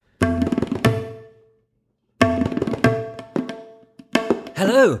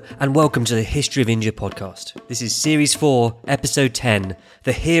Hello, and welcome to the History of India podcast. This is Series 4, Episode 10,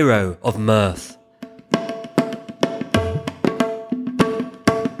 The Hero of Mirth.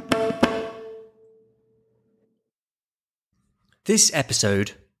 This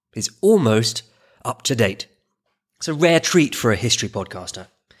episode is almost up to date. It's a rare treat for a history podcaster.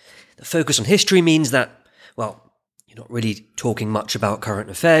 The focus on history means that, well, you're not really talking much about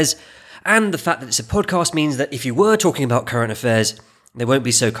current affairs, and the fact that it's a podcast means that if you were talking about current affairs, they won't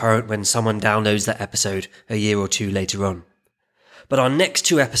be so current when someone downloads that episode a year or two later on. But our next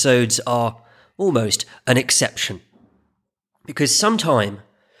two episodes are almost an exception. Because sometime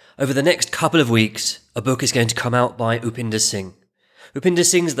over the next couple of weeks, a book is going to come out by Upinder Singh. Upinder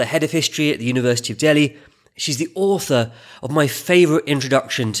Singh's the head of history at the University of Delhi. She's the author of my favourite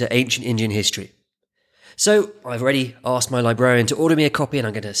introduction to ancient Indian history. So I've already asked my librarian to order me a copy, and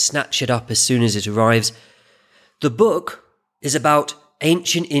I'm going to snatch it up as soon as it arrives. The book is about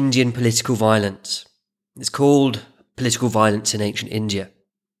ancient Indian political violence. It's called Political Violence in Ancient India.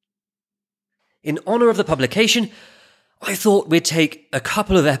 In honour of the publication, I thought we'd take a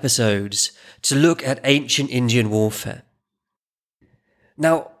couple of episodes to look at ancient Indian warfare.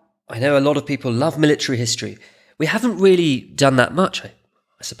 Now, I know a lot of people love military history. We haven't really done that much.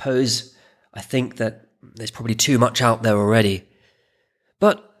 I think that there's probably too much out there already.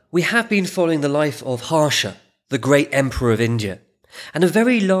 But we have been following the life of Harsha, the great emperor of India, and a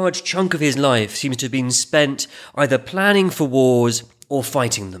very large chunk of his life seems to have been spent either planning for wars or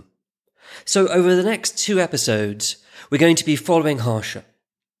fighting them. So over the next two episodes, we're going to be following Harsha.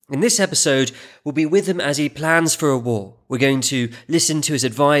 In this episode, we'll be with him as he plans for a war. We're going to listen to his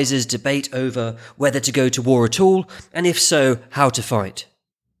advisors debate over whether to go to war at all, and if so, how to fight.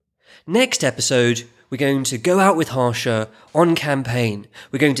 Next episode, we're going to go out with Harsha on campaign.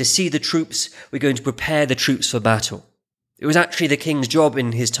 We're going to see the troops. We're going to prepare the troops for battle. It was actually the king's job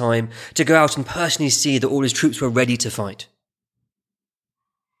in his time to go out and personally see that all his troops were ready to fight.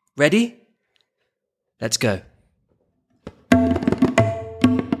 Ready? Let's go.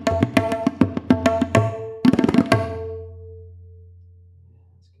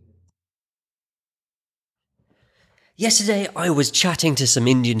 Yesterday, I was chatting to some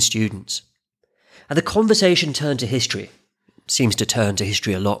Indian students, and the conversation turned to history. It seems to turn to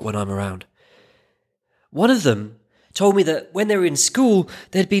history a lot when I'm around. One of them told me that when they were in school,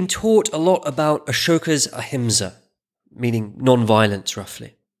 they'd been taught a lot about Ashoka's ahimsa, meaning non-violence,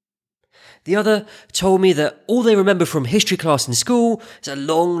 roughly. The other told me that all they remember from history class in school is a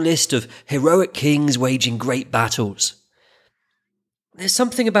long list of heroic kings waging great battles. There's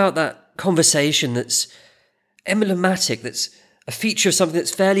something about that conversation that's emblematic, that's a feature of something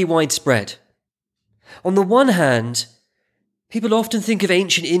that's fairly widespread. On the one hand, people often think of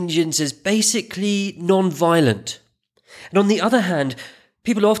ancient Indians as basically non-violent. And on the other hand,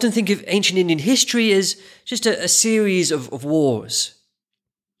 people often think of ancient Indian history as just a series of wars.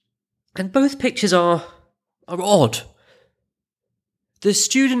 And both pictures are odd. The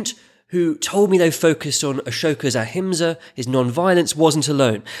student who told me they focused on Ashoka's ahimsa, his non-violence, wasn't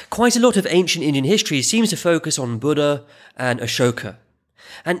alone. Quite a lot of ancient Indian history seems to focus on Buddha and Ashoka.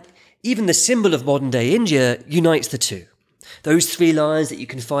 And even the symbol of modern-day India unites the two. Those three lions that you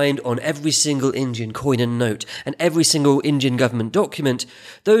can find on every single Indian coin and note and every single Indian government document,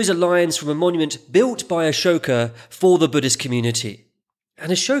 those are lions from a monument built by Ashoka for the Buddhist community.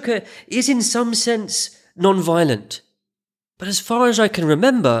 And Ashoka is in some sense non-violent. But as far as I can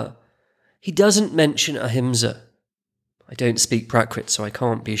remember, he doesn't mention ahimsa. I don't speak Prakrit, so I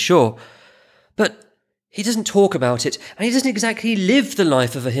can't be sure. But he doesn't talk about it, and he doesn't exactly live the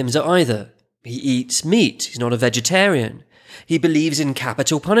life of ahimsa either. He eats meat. He's not a vegetarian. He believes in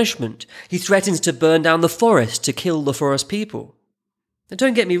capital punishment. He threatens to burn down the forest to kill the forest people. Now,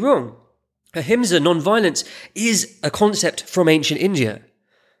 don't get me wrong. Ahimsa, non-violence, is a concept from ancient India.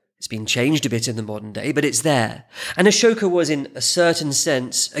 It's been changed a bit in the modern day, but it's there. And Ashoka was, in a certain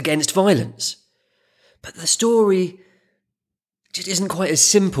sense, against violence. But the story just isn't quite as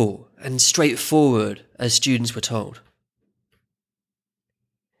simple and straightforward as students were told.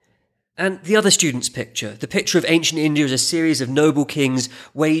 And the other student's picture, the picture of ancient India as a series of noble kings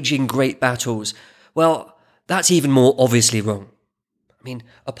waging great battles, well, that's even more obviously wrong. I mean,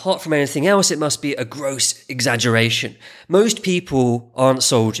 apart from anything else, it must be a gross exaggeration. Most people aren't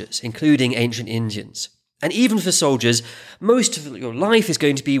soldiers, including ancient Indians. And even for soldiers, most of your life is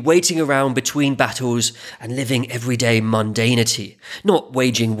going to be waiting around between battles and living everyday mundanity, not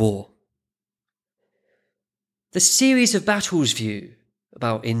waging war. The series of battles view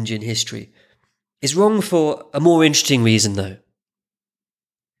about Indian history is wrong for a more interesting reason, though.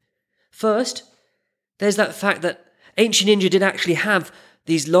 First, there's that fact that ancient India did actually have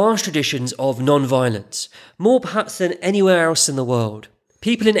these large traditions of non-violence, more perhaps than anywhere else in the world.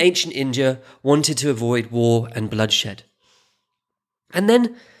 People in ancient India wanted to avoid war and bloodshed. And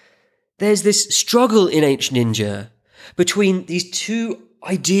then there's this struggle in ancient India between these two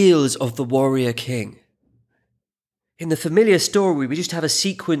ideals of the warrior king. In the familiar story, we just have a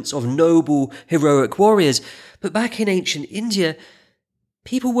sequence of noble, heroic warriors, but back in ancient India,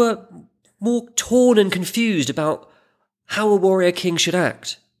 people were more torn and confused about how a warrior king should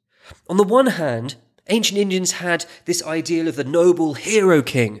act. On the one hand, ancient Indians had this ideal of the noble hero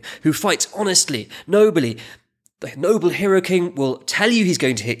king who fights honestly, nobly. The noble hero king will tell you he's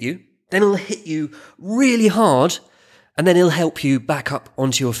going to hit you, then he'll hit you really hard, and then he'll help you back up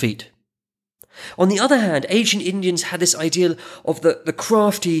onto your feet. On the other hand, ancient Indians had this ideal of the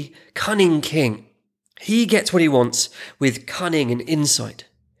crafty, cunning king. He gets what he wants with cunning and insight.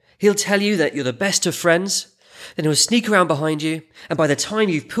 He'll tell you that you're the best of friends, then he'll sneak around behind you, and by the time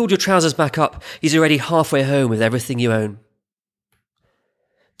you've pulled your trousers back up, he's already halfway home with everything you own.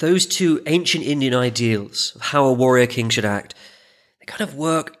 Those two ancient Indian ideals of how a warrior king should act, they kind of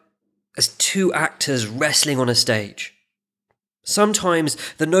work as two actors wrestling on a stage. Sometimes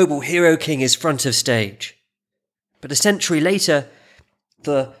the noble hero king is front of stage, but a century later,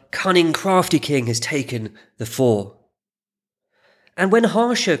 the cunning crafty king has taken the fore. And when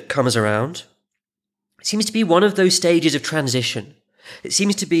Harsha comes around, it seems to be one of those stages of transition. It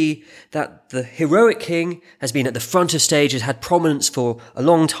seems to be that the heroic king has been at the front of stage, has had prominence for a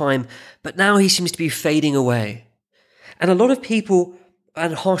long time, but now he seems to be fading away. And a lot of people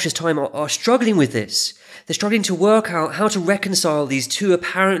at Harsha's time are struggling with this. They're struggling to work out how to reconcile these two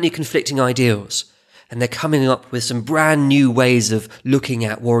apparently conflicting ideals. And they're coming up with some brand new ways of looking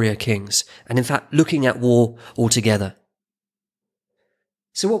at warrior kings, and in fact looking at war altogether.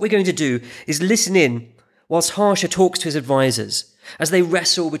 So what we're going to do is listen in whilst Harsha talks to his advisors as they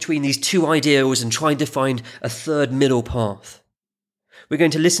wrestle between these two ideals and trying to find a third middle path. We're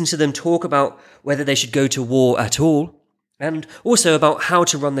going to listen to them talk about whether they should go to war at all, and also about how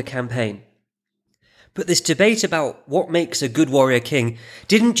to run the campaign. But this debate about what makes a good warrior king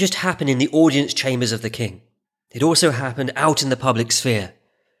didn't just happen in the audience chambers of the king. It also happened out in the public sphere.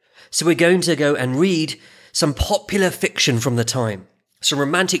 So we're going to go and read some popular fiction from the time, some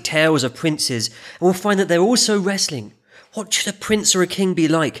romantic tales of princes, and we'll find that they're also wrestling. What should a prince or a king be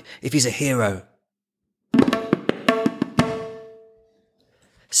like if he's a hero?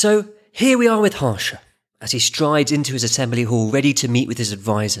 So here we are with Harsha, as he strides into his assembly hall ready to meet with his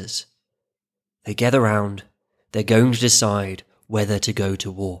advisors. They gather round, they're going to decide whether to go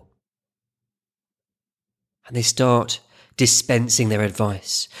to war. And they start dispensing their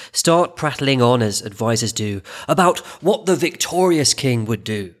advice, start prattling on as advisors do, about what the victorious king would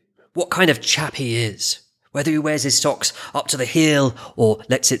do, what kind of chap he is, whether he wears his socks up to the heel or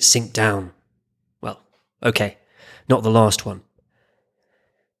lets it sink down. Well, okay, not the last one.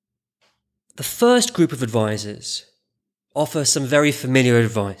 The first group of advisors offer some very familiar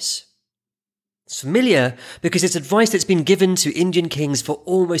advice. It's familiar because it's advice that's been given to Indian kings for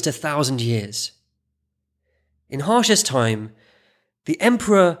almost 1,000 years. In Harsha's time, the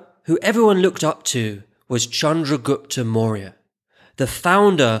emperor who everyone looked up to was Chandragupta Maurya, the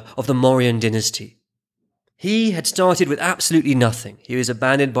founder of the Mauryan dynasty. He had started with absolutely nothing. He was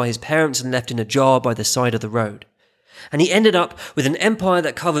abandoned by his parents and left in a jar by the side of the road. And he ended up with an empire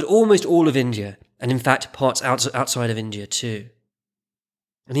that covered almost all of India, and in fact parts outside of India too.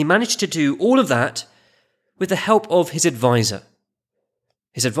 And he managed to do all of that with the help of his advisor.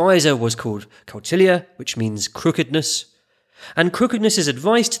 His advisor was called Kautilya, which means crookedness, and crookedness's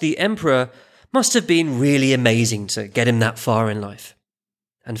advice to the emperor must have been really amazing to get him that far in life.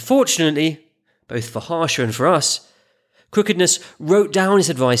 And fortunately, both for Harsha and for us, crookedness wrote down his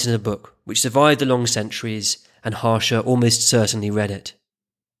advice in a book, which survived the long centuries, and Harsha almost certainly read it.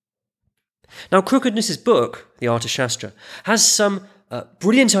 Now, crookedness's book, the Arthashastra, has some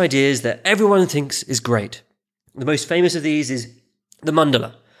brilliant ideas that everyone thinks is great. The most famous of these is the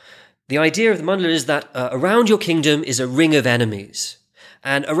mandala. The idea of the mandala is that around your kingdom is a ring of enemies,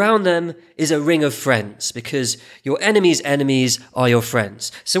 and around them is a ring of friends, because your enemy's enemies are your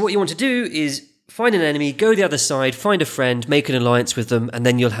friends. So what you want to do is find an enemy, go the other side, find a friend, make an alliance with them, and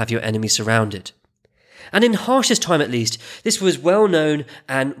then you'll have your enemy surrounded. And in Harsha's time at least, this was well known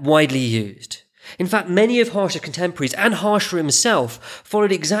and widely used. In fact, many of Harsha's contemporaries and Harsha himself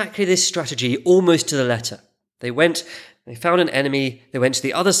followed exactly this strategy almost to the letter. They found an enemy, they went to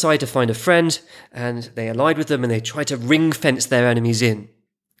the other side to find a friend, and they allied with them and they tried to ring-fence their enemies in,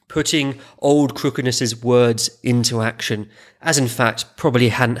 putting old crookedness's words into action, as in fact probably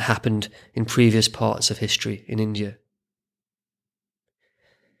hadn't happened in previous parts of history in India.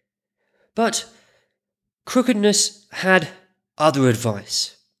 But crookedness had other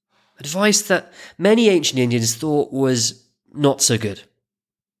advice that many ancient Indians thought was not so good.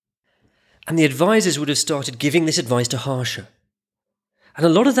 And the advisors would have started giving this advice to Harsha. And a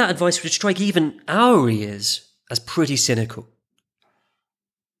lot of that advice would strike even our ears as pretty cynical.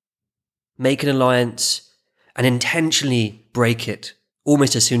 Make an alliance and intentionally break it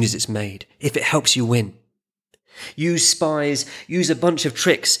almost as soon as it's made, if it helps you win. Use spies, use a bunch of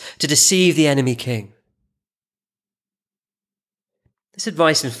tricks to deceive the enemy king. This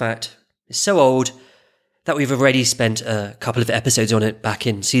advice, in fact, is so old that we've already spent a couple of episodes on it back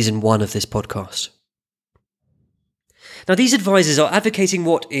in season 1 of this podcast. Now, these advisors are advocating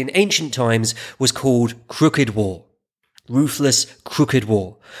what in ancient times was called crooked war. Ruthless, crooked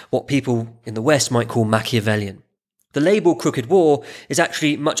war. What people in the West might call Machiavellian. The label crooked war is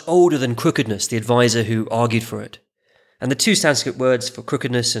actually much older than crookedness, the advisor who argued for it. And the two Sanskrit words for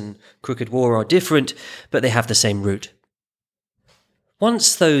crookedness and crooked war are different, but they have the same root.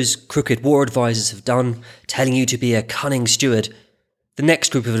 Once those crooked war advisors have done telling you to be a cunning steward, the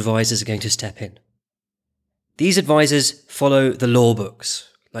next group of advisors are going to step in. These advisors follow the law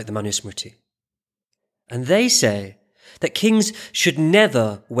books, like the Manusmriti. And they say that kings should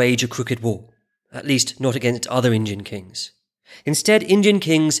never wage a crooked war, at least not against other Indian kings. Instead, Indian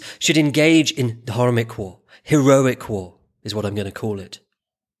kings should engage in dharmic war. Heroic war is what I'm going to call it.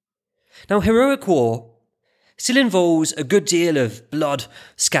 Now, heroic war still involves a good deal of blood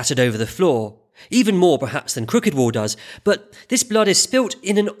scattered over the floor, even more perhaps than crooked war does, but this blood is spilt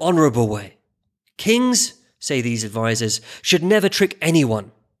in an honourable way. Kings, say these advisors, should never trick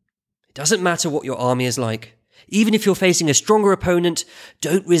anyone. It doesn't matter what your army is like. Even if you're facing a stronger opponent,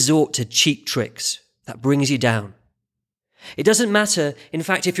 don't resort to cheap tricks. That brings you down. It doesn't matter, in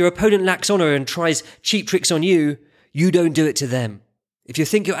fact, if your opponent lacks honour and tries cheap tricks on you, you don't do it to them. If you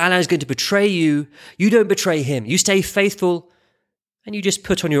think your ally is going to betray you, you don't betray him. You stay faithful and you just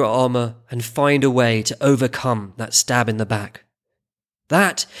put on your armour and find a way to overcome that stab in the back.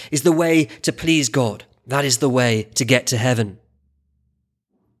 That is the way to please God. That is the way to get to heaven.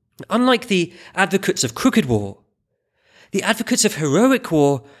 Unlike the advocates of crooked war, the advocates of heroic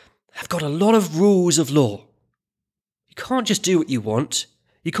war have got a lot of rules of law. You can't just do what you want.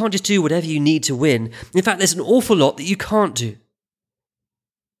 You can't just do whatever you need to win. In fact, there's an awful lot that you can't do.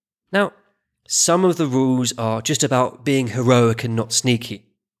 Now, some of the rules are just about being heroic and not sneaky.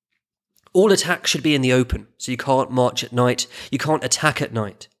 All attacks should be in the open, so you can't march at night, you can't attack at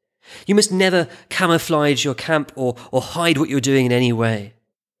night. You must never camouflage your camp or hide what you're doing in any way.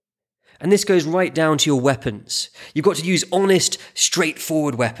 And this goes right down to your weapons. You've got to use honest,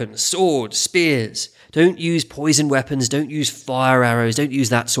 straightforward weapons, swords, spears. Don't use poison weapons, don't use fire arrows, don't use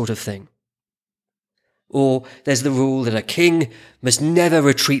that sort of thing. Or there's the rule that a king must never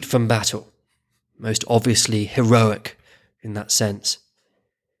retreat from battle. Most obviously heroic in that sense.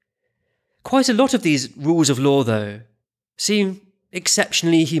 Quite a lot of these rules of law, though, seem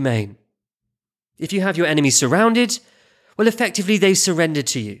exceptionally humane. If you have your enemies surrounded, well, effectively they've surrendered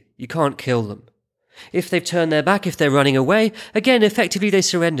to you. You can't kill them. If they've turned their back, if they're running away, again, effectively they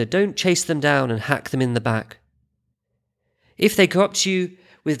surrender. Don't chase them down and hack them in the back. If they go up to you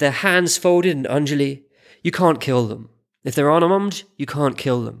with their hands folded in Anjali, you can't kill them. If they're unarmed, you can't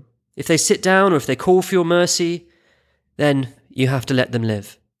kill them. If they sit down or if they call for your mercy, then you have to let them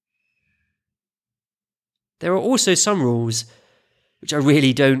live. There are also some rules which I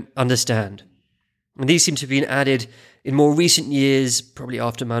really don't understand. And these seem to have been added in more recent years, probably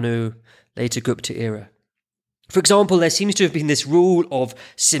after Manu, later Gupta era. For example, there seems to have been this rule of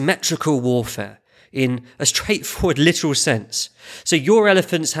symmetrical warfare in a straightforward literal sense. So your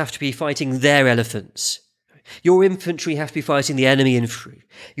elephants have to be fighting their elephants. Your infantry have to be fighting the enemy infantry.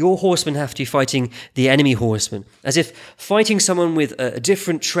 Your horsemen have to be fighting the enemy horsemen, as if fighting someone with a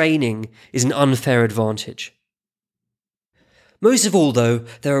different training is an unfair advantage. Most of all, though,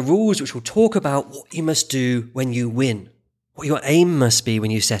 there are rules which will talk about what you must do when you win, what your aim must be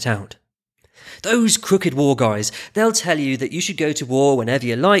when you set out. Those crooked war guys, they'll tell you that you should go to war whenever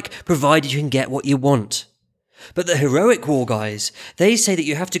you like, provided you can get what you want. But the heroic war guys, they say that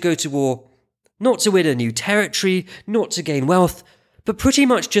you have to go to war not to win a new territory, not to gain wealth, but pretty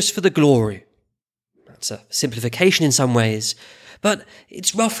much just for the glory. That's a simplification in some ways, but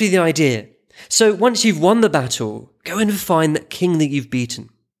it's roughly the idea. So once you've won the battle, go and find that king that you've beaten.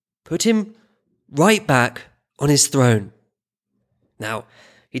 Put him right back on his throne. Now,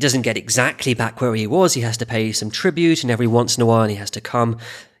 he doesn't get exactly back where he was. He has to pay some tribute, and every once in a while he has to come.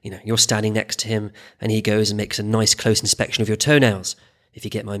 You're standing next to him, and he goes and makes a nice close inspection of your toenails, if you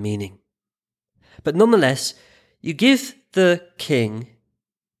get my meaning. But nonetheless, you give the king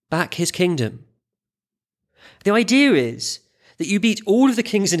back his kingdom. The idea is that you beat all of the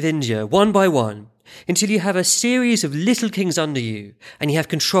kings of India one by one until you have a series of little kings under you and you have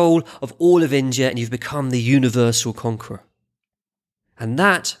control of all of India and you've become the universal conqueror. And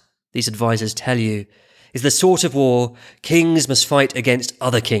that, these advisors tell you, is the sort of war kings must fight against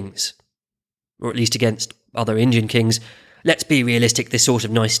other kings, or at least against other Indian kings. Let's be realistic, this sort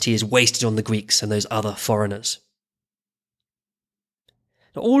of nicety is wasted on the Greeks and those other foreigners.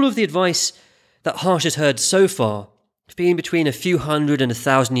 Now, all of the advice that Harsh has heard so far has been between a few hundred and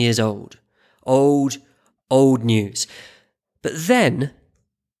 1,000 years old. Old news. But then,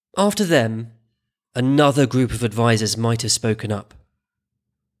 after them, another group of advisors might have spoken up.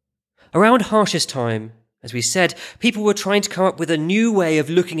 Around Harsh's time, as we said, people were trying to come up with a new way of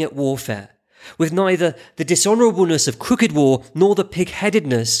looking at warfare, with neither the dishonourableness of crooked war nor the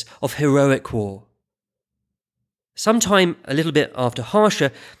pig-headedness of heroic war. Sometime a little bit after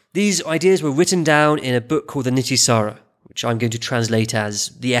Harsha, these ideas were written down in a book called the Niti Sara, which I'm going to translate as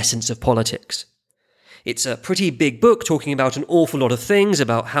The Essence of Politics. It's a pretty big book talking about an awful lot of things,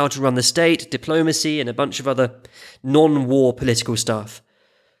 about how to run the state, diplomacy, and a bunch of other non-war political stuff.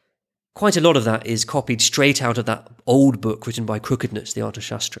 Quite a lot of that is copied straight out of that old book written by Crookedness, the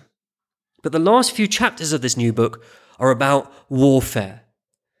Arthashastra. But the last few chapters of this new book are about warfare.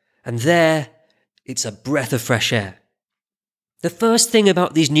 And there, it's a breath of fresh air. The first thing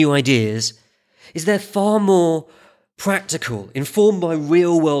about these new ideas is they're far more practical, informed by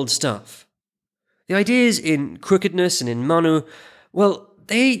real-world stuff. The ideas in Crookedness and in Manu, well,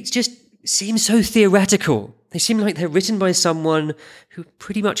 they just seem so theoretical. They seem like they're written by someone who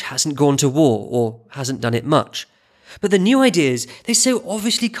pretty much hasn't gone to war or hasn't done it much. But the new ideas, they so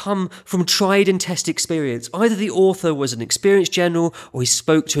obviously come from tried and tested experience. Either the author was an experienced general or he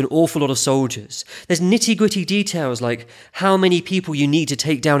spoke to an awful lot of soldiers. There's nitty-gritty details like how many people you need to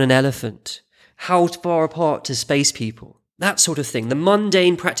take down an elephant, how far apart to space people, that sort of thing, the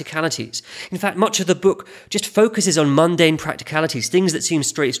mundane practicalities. In fact, much of the book just focuses on mundane practicalities, things that seem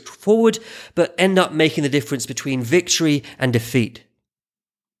straightforward but end up making the difference between victory and defeat.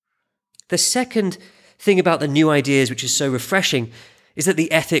 The second thing about the new ideas which is so refreshing is that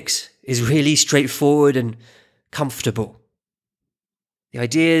the ethics is really straightforward and comfortable. The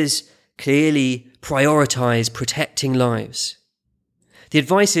ideas clearly prioritize protecting lives. The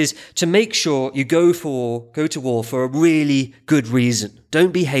advice is to make sure you go to war for a really good reason.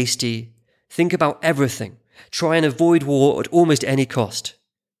 Don't be hasty. Think about everything. Try and avoid war at almost any cost.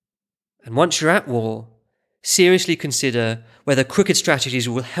 And once you're at war, seriously consider whether crooked strategies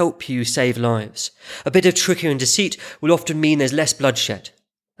will help you save lives. A bit of trickery and deceit will often mean there's less bloodshed.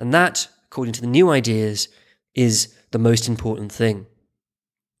 And that, according to the new ideas, is the most important thing.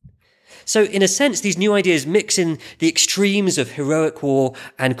 So, in a sense, these new ideas mix in the extremes of heroic war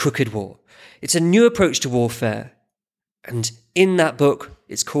and crooked war. It's a new approach to warfare. And in that book,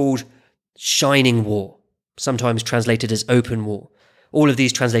 it's called Shining War, sometimes translated as Open War. All of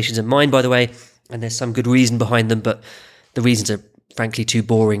these translations are mine, by the way, and there's some good reason behind them, but the reasons are frankly too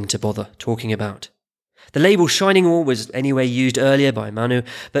boring to bother talking about. The label Shining War was anyway used earlier by Manu,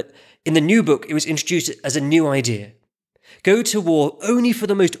 but in the new book, it was introduced as a new idea. Go to war only for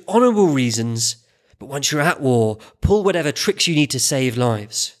the most honourable reasons, but once you're at war, pull whatever tricks you need to save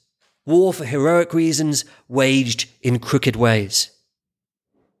lives. War for heroic reasons, waged in crooked ways.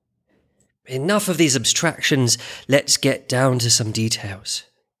 Enough of these abstractions, let's get down to some details.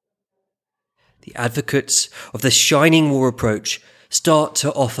 The advocates of the Shining War approach start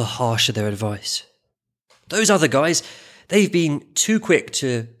to offer harsher their advice. Those other guys, they've been too quick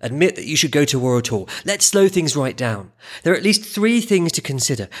to admit that you should go to war at all. Let's slow things right down. There are at least 3 things to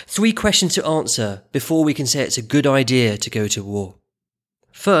consider, 3 questions to answer before we can say it's a good idea to go to war.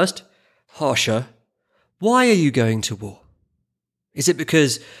 First, Harsha, why are you going to war? Is it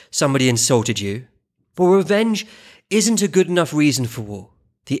because somebody insulted you? For revenge isn't a good enough reason for war.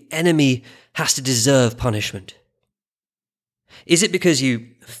 The enemy has to deserve punishment. Is it because you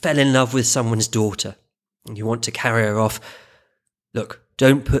fell in love with someone's daughter and you want to carry her off? Look,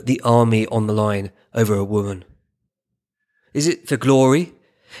 don't put the army on the line over a woman. Is it for glory?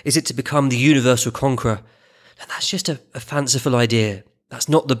 Is it to become the universal conqueror? Now, that's just a fanciful idea. That's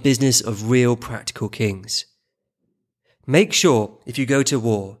not the business of real practical kings. Make sure, if you go to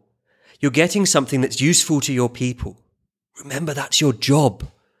war, you're getting something that's useful to your people. Remember, that's your job.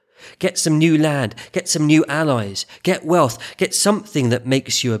 Get some new land, get some new allies, get wealth, get something that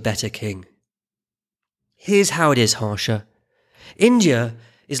makes you a better king. Here's how it is, Harsha. India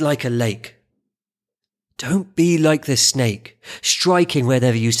is like a lake. Don't be like the snake, striking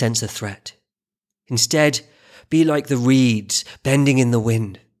wherever you sense a threat. Instead, be like the reeds bending in the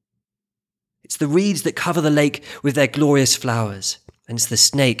wind. It's the reeds that cover the lake with their glorious flowers, and it's the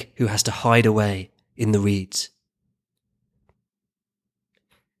snake who has to hide away in the reeds.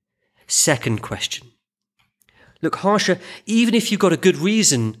 Second question. Look, Harsha, even if you've got a good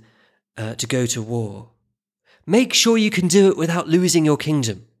reason to go to war, make sure you can do it without losing your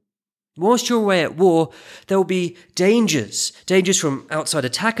kingdom. Whilst you're away at war, there will be dangers from outside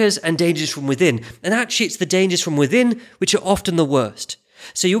attackers and dangers from within. And actually, it's the dangers from within which are often the worst.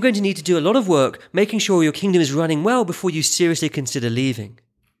 So you're going to need to do a lot of work making sure your kingdom is running well before you seriously consider leaving.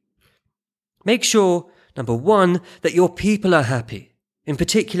 Make sure, number one, that your people are happy. In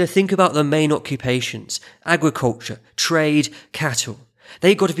particular, think about the main occupations: agriculture, trade, cattle.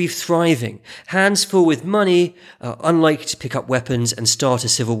 They've got to be thriving, hands full with money, unlikely to pick up weapons and start a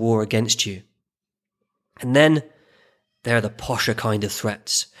civil war against you. And then there are the posher kind of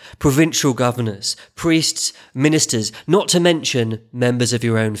threats: provincial governors, priests, ministers, not to mention members of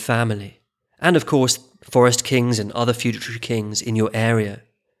your own family. And of course, forest kings and other feudatory kings in your area.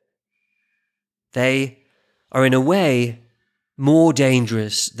 They are in a way more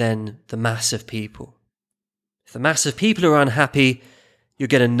dangerous than the mass of people. If the mass of people are unhappy, you're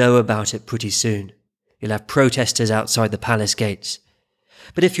going to know about it pretty soon. You'll have protesters outside the palace gates.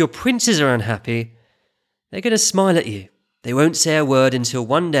 But if your princes are unhappy, they're going to smile at you. They won't say a word until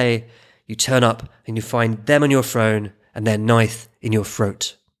one day you turn up and you find them on your throne and their knife in your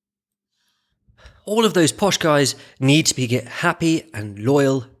throat. All of those posh guys need to be happy and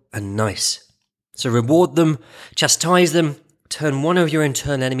loyal and nice. So reward them, chastise them, turn one of your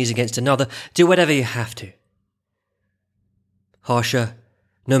internal enemies against another, do whatever you have to. Harsha,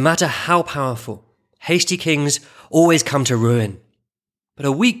 no matter how powerful, hasty kings always come to ruin. But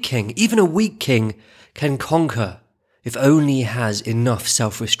a weak king, even a weak king, can conquer if only he has enough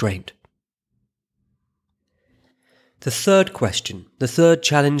self-restraint. The third question, the third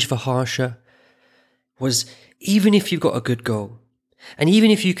challenge for Harsha was, even if you've got a good goal, and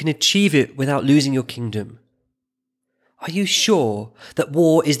even if you can achieve it without losing your kingdom, are you sure that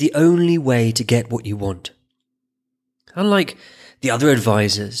war is the only way to get what you want? Unlike the other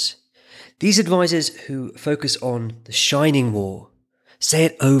advisors, these advisors who focus on the shining war say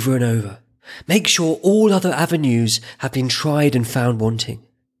it over and over. Make sure all other avenues have been tried and found wanting.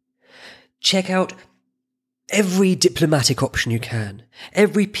 Check out every diplomatic option you can.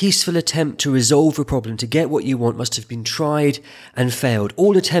 Every peaceful attempt to resolve a problem, to get what you want, must have been tried and failed.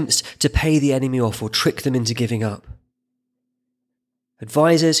 All attempts to pay the enemy off or trick them into giving up.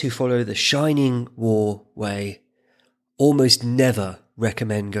 Advisors who follow the shining war way almost never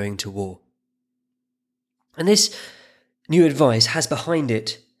recommend going to war. And this new advice has behind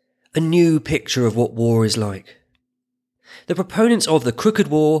it a new picture of what war is like. The proponents of the crooked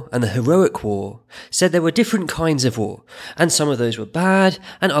war and the heroic war said there were different kinds of war, and some of those were bad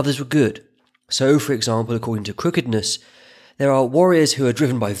and others were good. So, for example, according to crookedness, there are warriors who are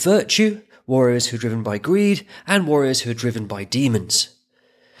driven by virtue, warriors who are driven by greed, and warriors who are driven by demons.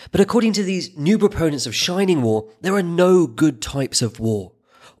 But according to these new proponents of shining war, there are no good types of war.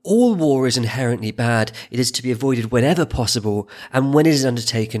 All war is inherently bad. It is to be avoided whenever possible, and when it is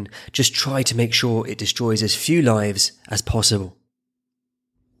undertaken, just try to make sure it destroys as few lives as possible.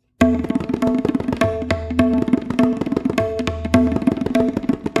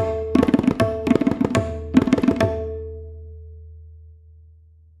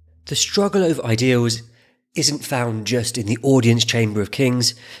 The struggle over ideals isn't found just in the audience chamber of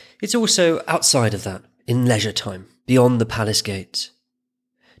kings, it's also outside of that, in leisure time, beyond the palace gates.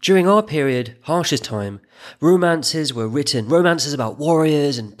 During our period, Harsha's time, romances were written, romances about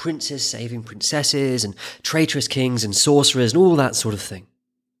warriors and princes saving princesses and traitorous kings and sorcerers and all that sort of thing.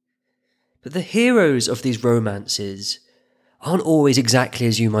 But the heroes of these romances aren't always exactly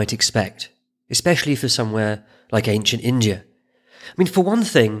as you might expect, especially for somewhere like ancient India. I mean, for one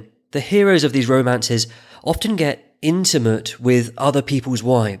thing, the heroes of these romances often get intimate with other people's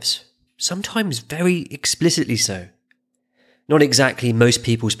wives, sometimes very explicitly so. Not exactly most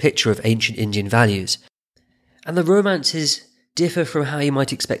people's picture of ancient Indian values. And the romances differ from how you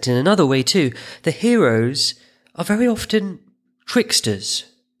might expect in another way too. The heroes are very often tricksters,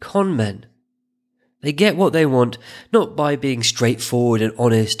 con men. They get what they want, not by being straightforward and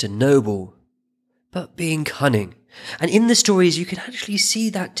honest and noble, but being cunning. And in the stories you can actually see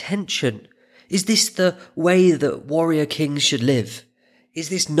that tension. Is this the way that warrior kings should live? Is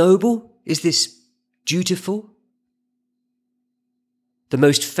this noble? Is this dutiful? The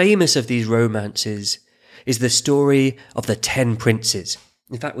most famous of these romances is the story of the 10 Princes.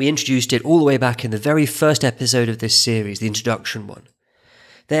 In fact, we introduced it all the way back in the very first episode of this series, the introduction one.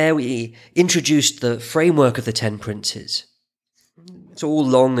 There we introduced the framework of the 10 Princes. It's all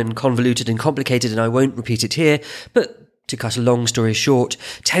long and convoluted and complicated, and I won't repeat it here, but to cut a long story short,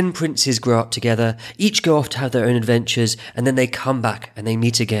 10 princes grow up together, each go off to have their own adventures, and then they come back and they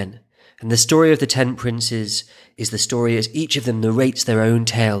meet again. And the story of the 10 princes is the story as each of them narrates their own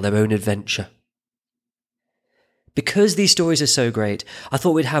tale, their own adventure. Because these stories are so great, I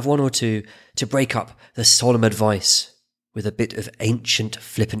thought we'd have one or two to break up the solemn advice with a bit of ancient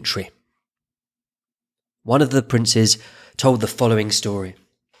flippantry. One of the princes told the following story.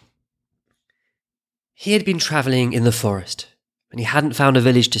 He had been travelling in the forest, and he hadn't found a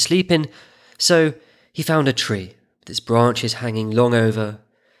village to sleep in, so he found a tree with its branches hanging long over,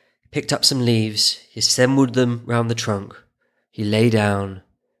 picked up some leaves, he assembled them round the trunk, he lay down,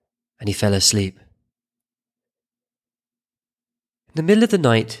 and he fell asleep. In the middle of the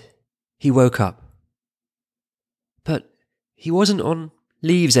night, he woke up. But he wasn't on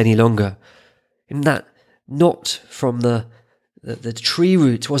leaves any longer. In that knot from the tree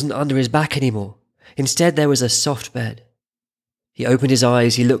roots wasn't under his back anymore. Instead, there was a soft bed. He opened his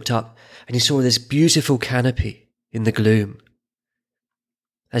eyes, he looked up, and he saw this beautiful canopy in the gloom.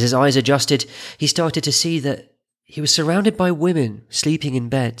 As his eyes adjusted, he started to see that he was surrounded by women sleeping in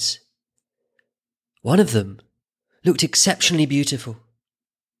beds. One of them looked exceptionally beautiful.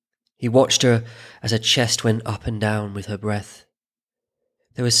 He watched her as her chest went up and down with her breath.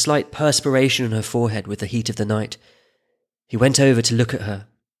 There was slight perspiration on her forehead with the heat of the night. He went over to look at her.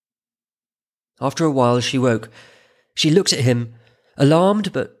 After a while she woke. She looked at him,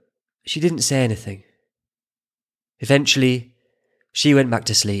 alarmed, but she didn't say anything. Eventually, she went back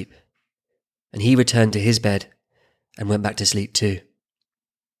to sleep, and he returned to his bed and went back to sleep too.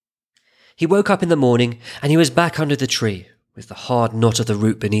 He woke up in the morning, and he was back under the tree, with the hard knot of the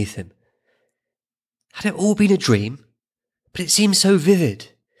root beneath him. Had it all been a dream? But it seemed so vivid.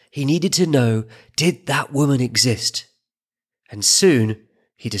 He needed to know, did that woman exist? And soon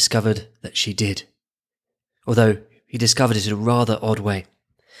he discovered that she did. Although he discovered it in a rather odd way.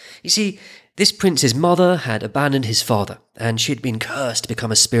 You see, this prince's mother had abandoned his father, and she had been cursed to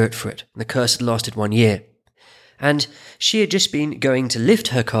become a spirit for it. And the curse had lasted 1 year. And she had just been going to lift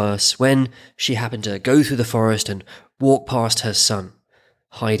her curse when she happened to go through the forest and walk past her son,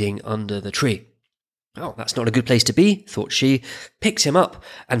 hiding under the tree. Oh, that's not a good place to be, thought she, picked him up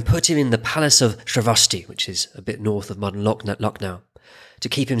and put him in the palace of Shravasti, which is a bit north of modern Lucknow, to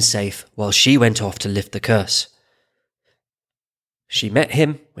keep him safe while she went off to lift the curse. She met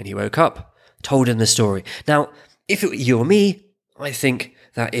him when he woke up, told him the story. Now, if it were you or me, I think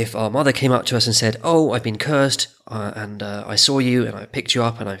that if our mother came up to us and said, "Oh, I've been cursed, and I saw you, and I picked you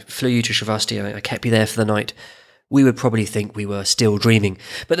up, and I flew you to Shravasti, and I kept you there for the night," we would probably think we were still dreaming.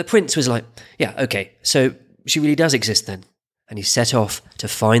 But the prince was like, yeah, okay, so she really does exist then. And he set off to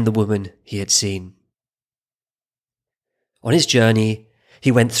find the woman he had seen. On his journey,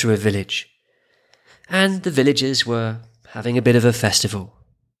 he went through a village, and the villagers were having a bit of a festival.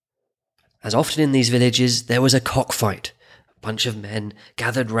 As often in these villages, there was a cockfight. A bunch of men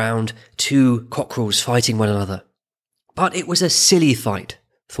gathered round, 2 cockerels fighting one another. But it was a silly fight,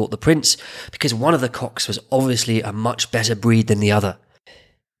 thought the prince, because one of the cocks was obviously a much better breed than the other.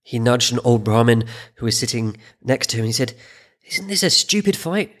 He nudged an old Brahmin who was sitting next to him and he said, "Isn't this a stupid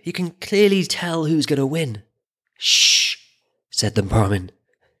fight? You can clearly tell who's going to win." "Shh," said the Brahmin.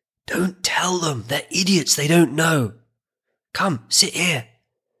 "Don't tell them. They're idiots. They don't know. Come, sit here."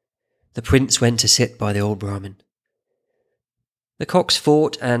 The prince went to sit by the old Brahmin. The cocks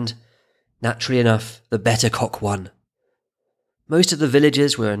fought and, naturally enough, the better cock won. Most of the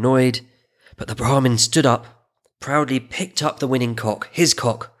villagers were annoyed, but the Brahmin stood up, proudly picked up the winning cock, his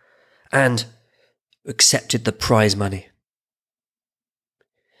cock, and accepted the prize money.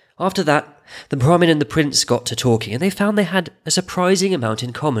 After that, the Brahmin and the prince got to talking, and they found they had a surprising amount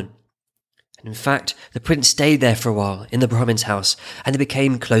in common. And in fact, the prince stayed there for a while in the Brahmin's house, and they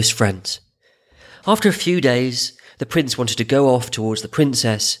became close friends. After a few days, the prince wanted to go off towards the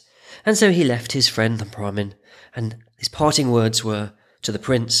princess, and so he left his friend the Brahmin, and his parting words were to the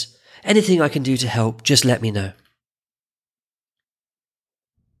prince, "Anything I can do to help, just let me know."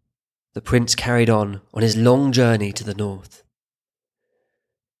 The prince carried on his long journey to the north.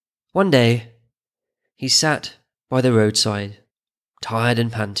 One day, he sat by the roadside, tired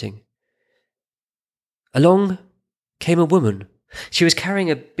and panting. Along came a woman. She was carrying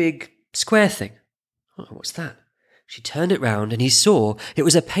a big square thing. Oh, what's that? She turned it round and he saw it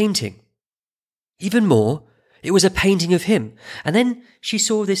was a painting. Even more, it was a painting of him. And then she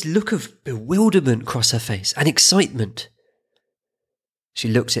saw this look of bewilderment cross her face and excitement. She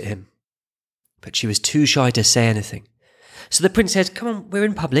looked at him, but she was too shy to say anything. So the prince said, "Come on, we're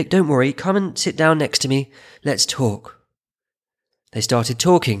in public, don't worry, come and sit down next to me, let's talk." They started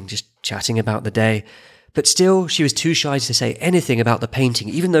talking, just chatting about the day, but still she was too shy to say anything about the painting,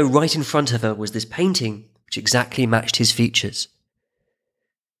 even though right in front of her was this painting which exactly matched his features.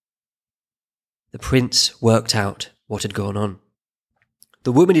 The prince worked out what had gone on.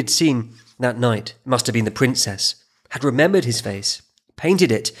 The woman he'd seen that night, must have been the princess, had remembered his face,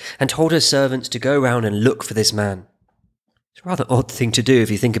 painted it, and told her servants to go round and look for this man. It's a rather odd thing to do if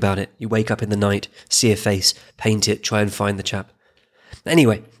you think about it. You wake up in the night, see a face, paint it, try and find the chap.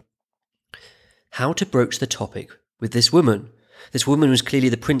 Anyway, how to broach the topic with this woman? This woman was clearly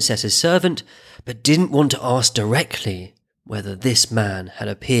the princess's servant, but didn't want to ask directly whether this man had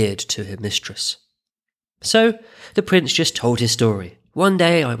appeared to her mistress. So the prince just told his story. One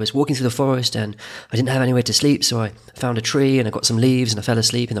day I was walking through the forest and I didn't have anywhere to sleep, so I found a tree and I got some leaves and I fell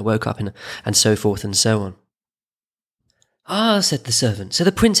asleep and I woke up and so forth and so on. Ah, said the servant, so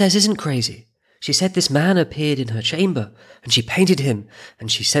the princess isn't crazy. She said this man appeared in her chamber and she painted him and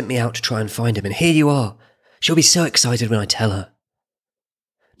she sent me out to try and find him, and here you are. She'll be so excited when I tell her.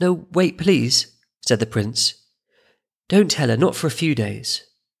 No, wait, please, said the prince. Don't tell her, not for a few days.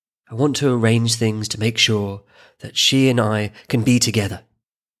 I want to arrange things to make sure that she and I can be together.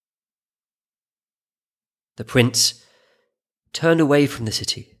 The prince turned away from the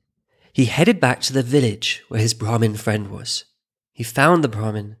city. He headed back to the village where his Brahmin friend was. He found the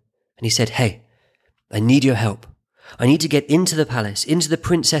Brahmin and he said, "Hey, I need your help. I need to get into the palace, into the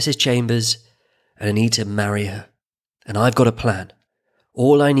princess's chambers, and I need to marry her. And I've got a plan.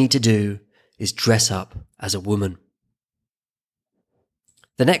 All I need to do is dress up as a woman."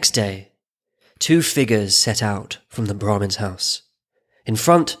 The next day, 2 figures set out from the Brahmin's house. In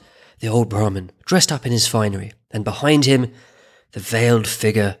front, the old Brahmin, dressed up in his finery, and behind him, the veiled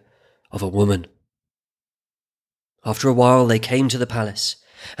figure of a woman. After a while, they came to the palace,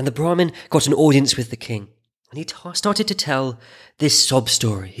 and the Brahmin got an audience with the king, and he started to tell this sob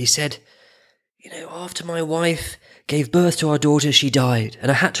story. He said, after my wife gave birth to our daughter, she died, and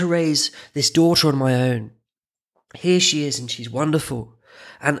I had to raise this daughter on my own. Here she is, and she's wonderful.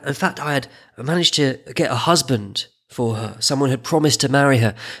 And in fact, I had managed to get a husband for her. Someone had promised to marry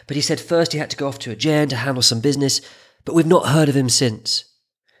her, but he said first he had to go off to Ajahn to handle some business, but we've not heard of him since.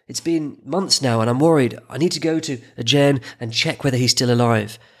 It's been months now, and I'm worried. I need to go to Ajahn and check whether he's still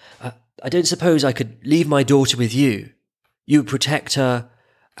alive. I don't suppose I could leave my daughter with you. You would protect her,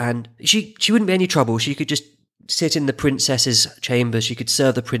 and she wouldn't be any trouble. She could just sit in the princess's chamber. She could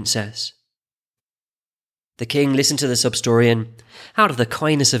serve the princess. The king listened to the sub-story and, out of the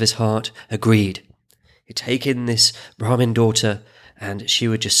kindness of his heart, agreed. He'd take in this Brahmin daughter, and she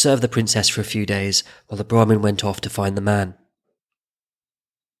would just serve the princess for a few days while the Brahmin went off to find the man.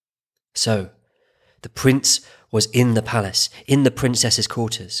 So, the prince was in the palace, in the princess's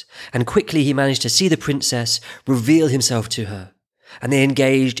quarters, and quickly he managed to see the princess, reveal himself to her, and they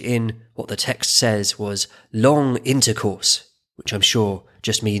engaged in what the text says was long intercourse, which I'm sure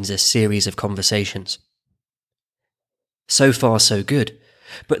just means a series of conversations. So far, so good,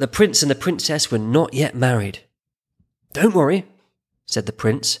 but the prince and the princess were not yet married. "Don't worry," said the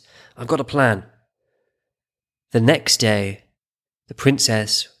prince, "I've got a plan." The next day, the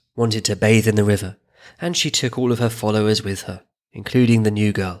princess wanted to bathe in the river, and she took all of her followers with her, including the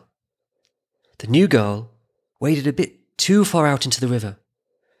new girl. The new girl waded a bit too far out into the river.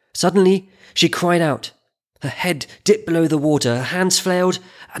 Suddenly, she cried out. Her head dipped below the water, her hands flailed,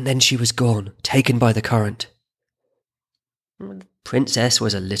 and then she was gone, taken by the current. The princess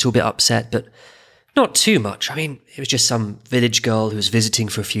was a little bit upset, but not too much. It was just some village girl who was visiting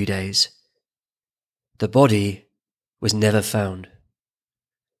for a few days. The body was never found.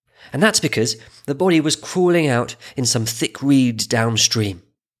 And that's because the body was crawling out in some thick reeds downstream.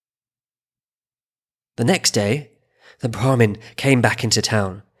 The next day, the Brahmin came back into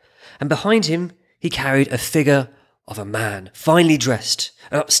town, and behind him he carried a figure of a man, finely dressed,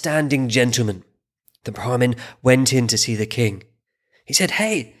 an upstanding gentleman. The Brahmin went in to see the king. He said,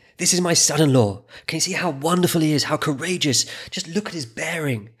 "Hey, this is my son-in-law. Can you see how wonderful he is, how courageous? Just look at his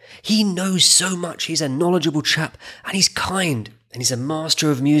bearing. He knows so much. He's a knowledgeable chap, and he's kind, and he's a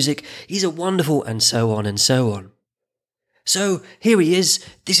master of music. He's a wonderful," and so on and so on. "So here he is.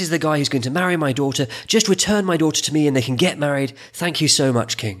 This is the guy who's going to marry my daughter. Just return my daughter to me and they can get married. Thank you so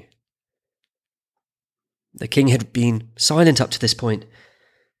much, King." The king had been silent up to this point,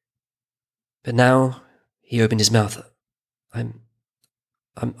 but now he opened his mouth.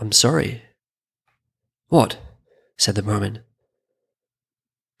 I'm sorry." "What?" said the Brahmin.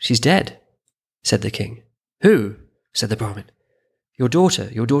 "She's dead," said the king. "Who?" said the Brahmin. Your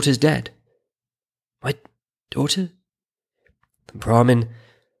daughter's dead." "My daughter?" The Brahmin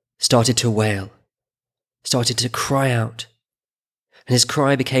started to wail, started to cry out. and his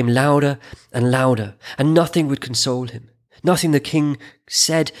cry became louder and louder, and nothing would console him. Nothing the king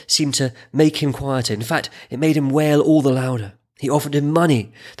said seemed to make him quieter. In fact, it made him wail all the louder. He offered him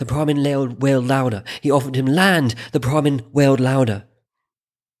money, the Brahmin wailed louder. He offered him land, the Brahmin wailed louder.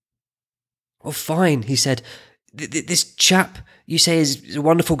 "Oh, fine," he said. "This chap you say is a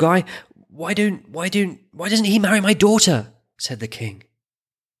wonderful guy. Why doesn't he marry my daughter?" said the king.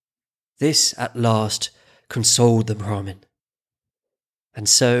 This at last consoled the Brahmin. And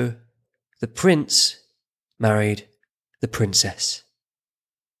so the prince married the princess.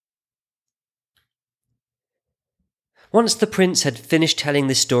 Once the prince had finished telling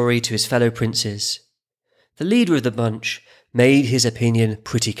this story to his fellow princes, the leader of the bunch made his opinion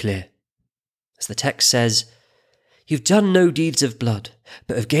pretty clear. As the text says, "You've done no deeds of blood,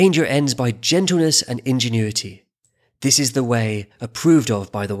 but have gained your ends by gentleness and ingenuity. This is the way approved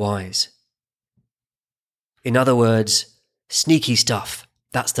of by the wise." In other words, sneaky stuff.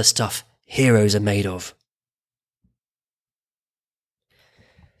 That's the stuff heroes are made of.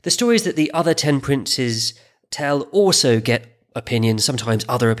 The stories that the other 10 princes tell also get opinions, sometimes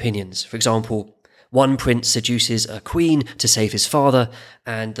other opinions. For example, one prince seduces a queen to save his father,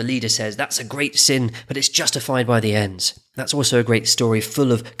 and the leader says that's a great sin, but it's justified by the ends. That's also a great story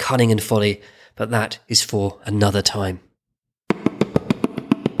full of cunning and folly, but that is for another time.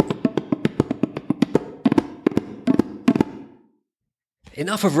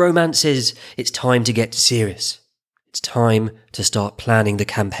 Enough of romances, it's time to get serious. It's time to start planning the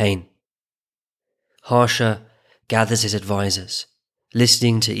campaign. Harsha gathers his advisors,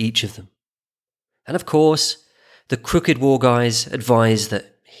 listening to each of them. And of course, the crooked war guys advise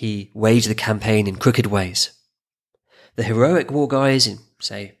that he wage the campaign in crooked ways. The heroic war guys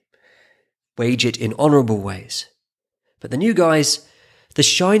say, wage it in honourable ways. But the new guys, the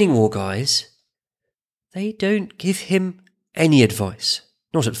shining war guys, they don't give him any advice.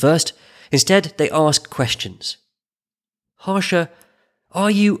 Not at first. Instead, they ask questions. Harsha, are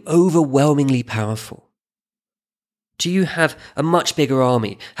you overwhelmingly powerful? Do you have a much bigger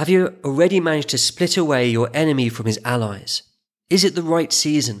army? Have you already managed to split away your enemy from his allies? Is it the right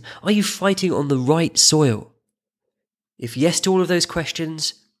season? Are you fighting on the right soil? If yes to all of those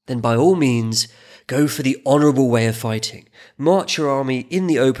questions, then by all means, go for the honourable way of fighting. March your army in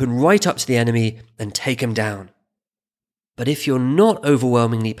the open right up to the enemy and take him down. But if you're not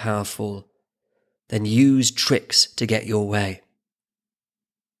overwhelmingly powerful, then use tricks to get your way.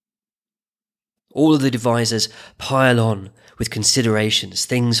 All of the advisors pile on with considerations,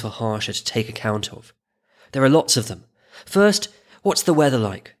 things for Harsha to take account of. There are lots of them. First, what's the weather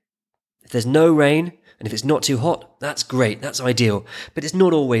like? If there's no rain, and if it's not too hot, that's great, that's ideal, but it's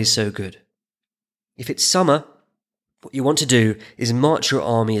not always so good. If it's summer, what you want to do is march your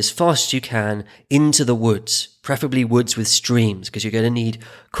army as fast as you can into the woods, preferably woods with streams, because you're going to need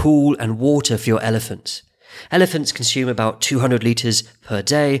cool and water for your elephants. Elephants consume about 200 litres per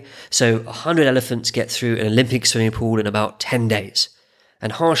day, so 100 elephants get through an Olympic swimming pool in about 10 days.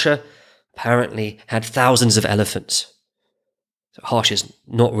 And Harsha apparently had thousands of elephants. So Harsha's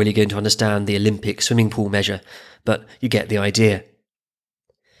not really going to understand the Olympic swimming pool measure, but you get the idea.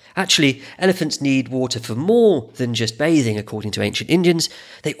 Actually, elephants need water for more than just bathing, according to ancient Indians.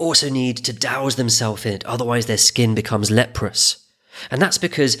 They also need to douse themselves in it, otherwise their skin becomes leprous. And that's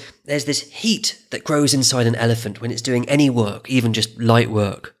because there's this heat that grows inside an elephant when it's doing any work, even just light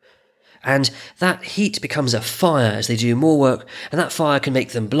work. And that heat becomes a fire as they do more work, and that fire can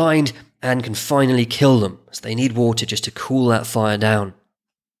make them blind and can finally kill them, so they need water just to cool that fire down.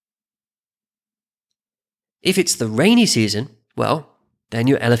 If it's the rainy season, well, then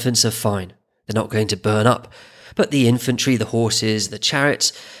your elephants are fine. They're not going to burn up. But the infantry, the horses, the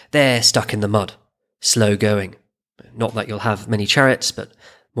chariots, they're stuck in the mud, slow going. Not that you'll have many chariots, but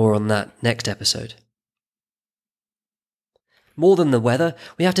more on that next episode. More than the weather,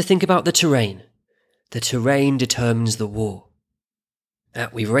 we have to think about the terrain. The terrain determines the war.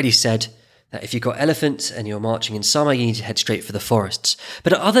 We've already said that if you've got elephants and you're marching in summer, you need to head straight for the forests.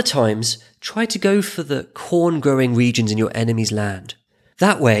 But at other times, try to go for the corn-growing regions in your enemy's land.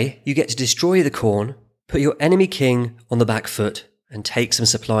 That way, you get to destroy the corn, put your enemy king on the back foot, and take some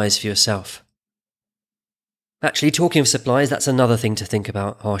supplies for yourself. Actually, talking of supplies, that's another thing to think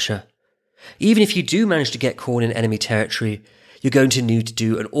about, Harsha. Even if you do manage to get corn in enemy territory, you're going to need to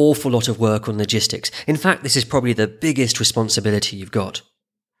do an awful lot of work on logistics. In fact, this is probably the biggest responsibility you've got.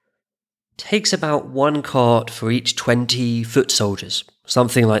 It takes about 1 cart for each 20 foot soldiers,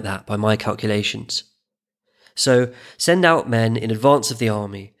 something like that by my calculations. So send out men in advance of the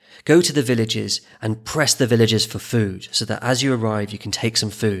army, go to the villages and press the villagers for food so that as you arrive you can take some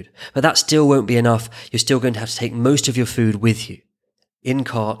food. But that still won't be enough. You're still going to have to take most of your food with you. in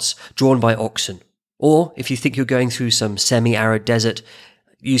carts drawn by oxen. Or, if you think you're going through some semi-arid desert,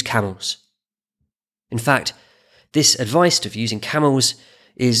 use camels. In fact, this advice of using camels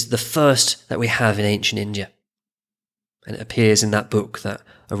is the first that we have in ancient India. And it appears in that book that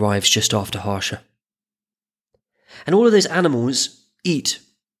arrives just after Harsha. And all of those animals eat.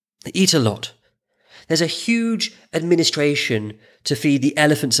 They eat a lot. There's a huge administration to feed the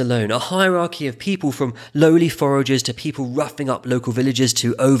elephants alone, a hierarchy of people from lowly foragers to people roughing up local villages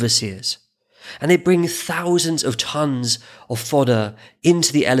to overseers. And they bring thousands of tons of fodder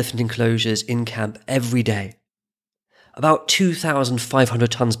into the elephant enclosures in camp every day. About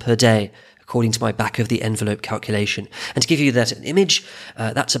 2,500 tons per day, according to my back-of-the-envelope calculation. And to give you that image,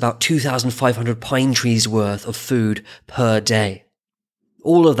 that's about 2,500 pine trees worth of food per day.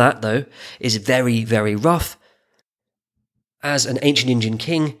 All of that, though, is very, very rough. As an ancient Indian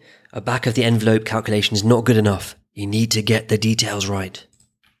king, a back-of-the-envelope calculation is not good enough. You need to get the details right.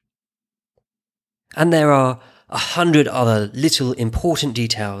 And there are 100 other little important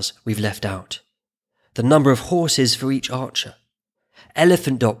details we've left out. The number of horses for each archer.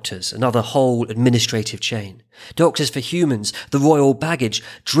 Elephant doctors, another whole administrative chain. Doctors for humans, the royal baggage,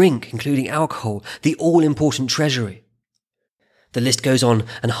 drink, including alcohol, the all-important treasury. The list goes on,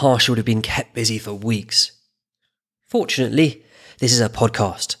 and Harsha would have been kept busy for weeks. Fortunately, this is a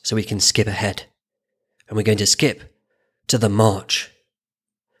podcast, so we can skip ahead. And we're going to skip to the march.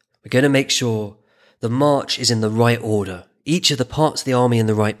 We're going to make sure the march is in the right order, each of the parts of the army in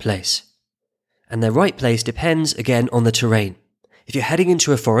the right place. And their right place depends, again, on the terrain. If you're heading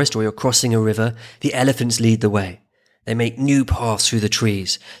into a forest or you're crossing a river, the elephants lead the way. They make new paths through the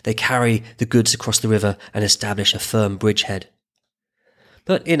trees. They carry the goods across the river and establish a firm bridgehead.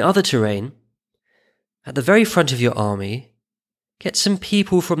 But in other terrain, at the very front of your army, get some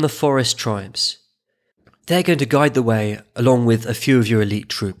people from the forest tribes. They're going to guide the way along with a few of your elite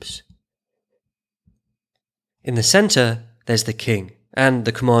troops. In the centre, there's the king and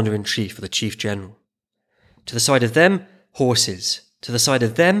the commander-in-chief or the chief general. To the side of them, horses. To the side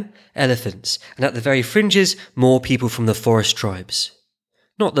of them, elephants. And at the very fringes, more people from the forest tribes.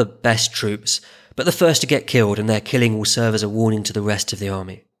 Not the best troops, but the first to get killed, and their killing will serve as a warning to the rest of the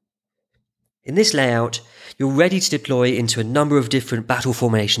army. In this layout, you're ready to deploy into a number of different battle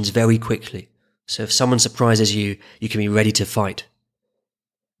formations very quickly. So if someone surprises you, you can be ready to fight.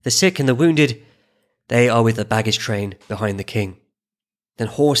 The sick and the wounded, they are with the baggage train behind the king. Then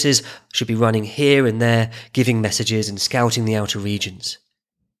horses should be running here and there, giving messages and scouting the outer regions.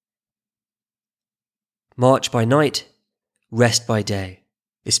 March by night, rest by day,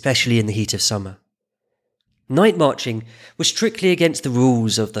 especially in the heat of summer. Night marching was strictly against the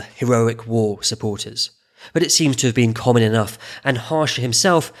rules of the heroic war supporters, but it seems to have been common enough, and Harsha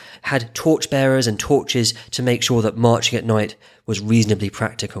himself had torchbearers and torches to make sure that marching at night was reasonably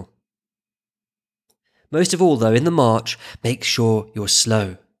practical. Most of all, though, in the march, make sure you're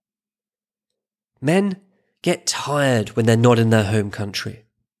slow. Men get tired when they're not in their home country,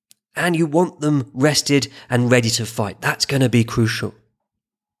 and you want them rested and ready to fight. That's going to be crucial.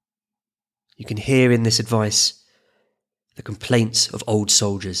 You can hear in this advice the complaints of old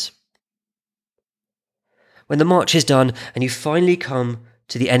soldiers. When the march is done and you finally come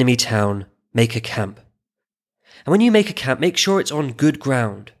to the enemy town, make a camp. And when you make a camp, make sure it's on good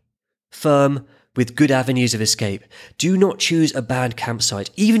ground, firm, with good avenues of escape. Do not choose a bad campsite.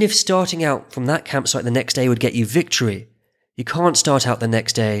 Even if starting out from that campsite the next day would get you victory, you can't start out the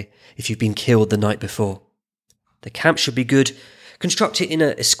next day if you've been killed the night before. The camp should be good. Construct it in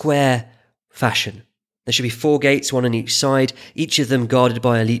a square fashion. There should be 4 gates, one on each side, each of them guarded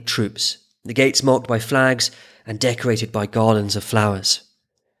by elite troops. The gates marked by flags and decorated by garlands of flowers.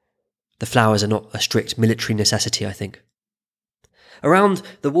 The flowers are not a strict military necessity, I think. Around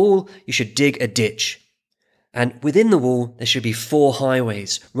the wall, you should dig a ditch. And within the wall, there should be 4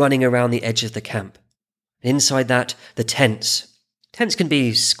 highways running around the edge of the camp. Inside that, the tents. Tents can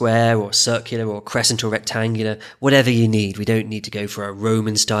be square or circular or crescent or rectangular, whatever you need. We don't need to go for a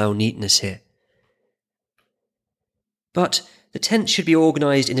Roman-style neatness here. But the tents should be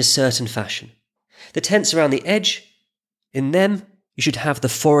organised in a certain fashion. The tents around the edge, in them, you should have the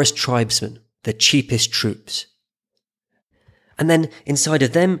forest tribesmen, the cheapest troops. And then inside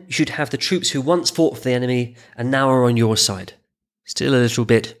of them, you should have the troops who once fought for the enemy and now are on your side. Still a little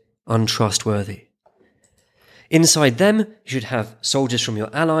bit untrustworthy. Inside them, you should have soldiers from your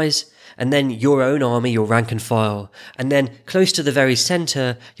allies, and then your own army, your rank and file, and then close to the very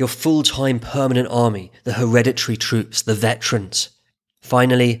centre, your full-time permanent army, the hereditary troops, the veterans.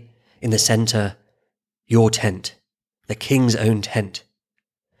 Finally, in the centre, your tent, the king's own tent,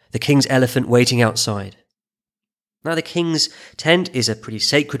 the king's elephant waiting outside. Now, the king's tent is a pretty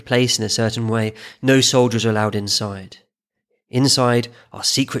sacred place in a certain way. No soldiers are allowed inside. Inside are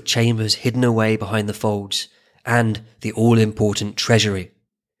secret chambers hidden away behind the folds, and the all-important treasury.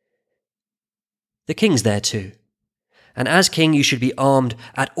 The king's there too. And as king, you should be armed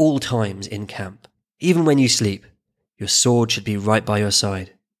at all times in camp. Even when you sleep, your sword should be right by your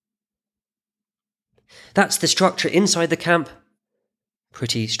side. That's the structure inside the camp.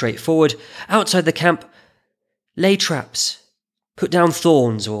 Pretty straightforward. Outside the camp, lay traps. Put down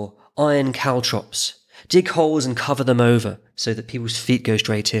thorns or iron caltrops. Dig holes and cover them over so that people's feet go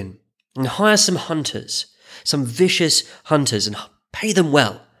straight in. And hire some hunters, some vicious hunters, and pay them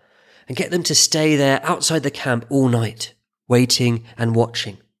well. And get them to stay there outside the camp all night, waiting and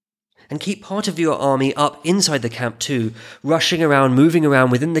watching. And keep part of your army up inside the camp too, rushing around, moving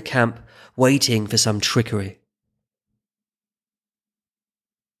around within the camp, waiting for some trickery.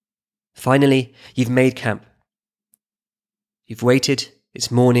 Finally, you've made camp. You've waited,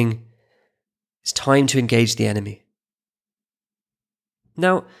 it's morning, it's time to engage the enemy.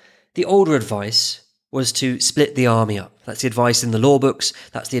 Now, the older advice was to split the army up. That's the advice in the law books,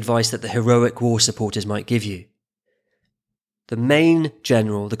 that's the advice that the heroic war supporters might give you. The main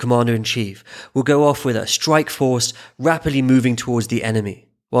general, the commander-in-chief, will go off with a strike force rapidly moving towards the enemy,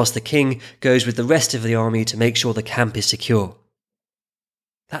 whilst the king goes with the rest of the army to make sure the camp is secure.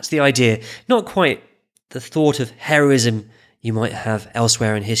 That's the idea, not quite the thought of heroism you might have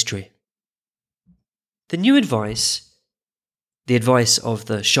elsewhere in history. The new advice, the advice of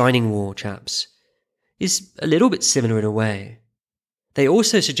the Shining War chaps, is a little bit similar in a way. They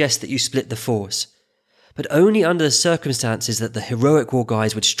also suggest that you split the force, but only under the circumstances that the heroic war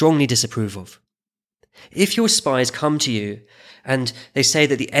guys would strongly disapprove of. If your spies come to you and they say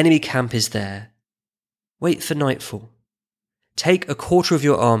that the enemy camp is there, wait for nightfall. Take a quarter of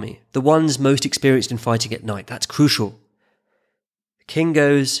your army, the ones most experienced in fighting at night. That's crucial. The king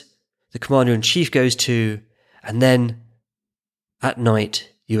goes, the commander-in-chief goes too, and then, at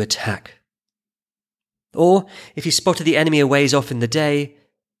night, you attack. Or, if you spotted the enemy a ways off in the day,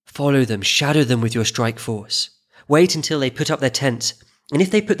 follow them, shadow them with your strike force. Wait until they put up their tents, and if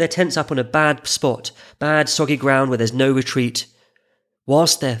they put their tents up on a bad spot, bad soggy ground where there's no retreat,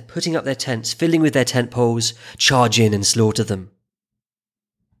 whilst they're putting up their tents, filling with their tent poles, charge in and slaughter them.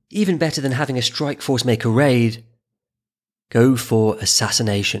 Even better than having a strike force make a raid, go for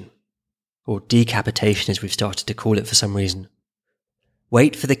assassination, or decapitation as we've started to call it for some reason.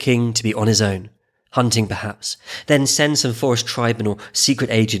 Wait for the king to be on his own, hunting perhaps, then send some forest tribesmen or secret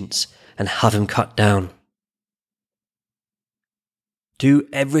agents and have him cut down. Do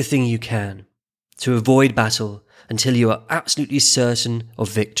everything you can to avoid battle until you are absolutely certain of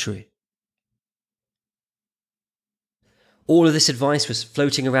victory. All of this advice was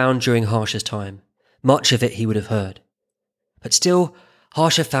floating around during Harsha's time. Much of it he would have heard. But still,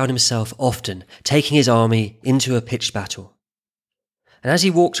 Harsha found himself often taking his army into a pitched battle. And as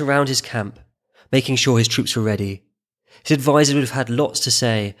he walked around his camp, making sure his troops were ready, his advisors would have had lots to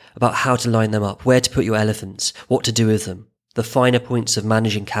say about how to line them up, where to put your elephants, what to do with them, the finer points of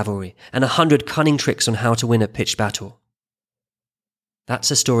managing cavalry, and 100 cunning tricks on how to win a pitched battle.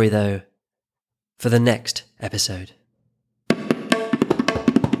 That's a story, though, for the next episode.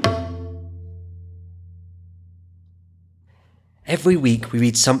 Every week we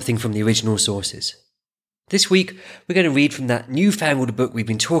read something from the original sources. This week we're going to read from that newfangled book we've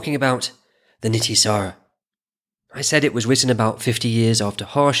been talking about, the Nitisara. I said it was written about 50 years after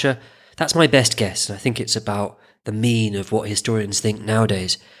Harsha. That's my best guess, and I think it's about the mean of what historians think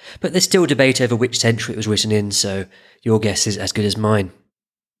nowadays. But there's still debate over which century it was written in, so your guess is as good as mine.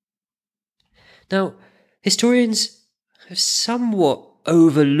 Now, historians have somewhat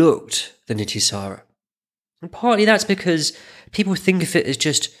overlooked the Nitisara. And partly that's because people think of it as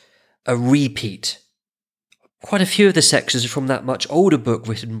just a repeat. Quite a few of the sections are from that much older book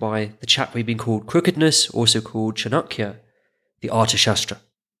written by the chap we've been called Crookedness, also called Chanakya, the Arthashastra.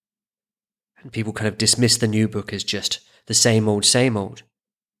 And people kind of dismiss the new book as just the same old, same old.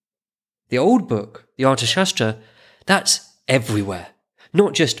 The old book, the Arthashastra, that's everywhere.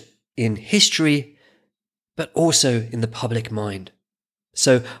 Not just in history, but also in the public mind.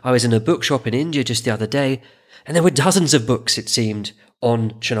 So I was in a bookshop in India just the other day, and there were dozens of books, it seemed,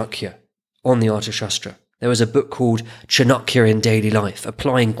 on Chanakya, on the Arthashastra. There was a book called Chanakya in Daily Life,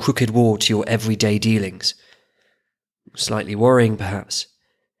 applying crooked war to your everyday dealings. Slightly worrying, perhaps.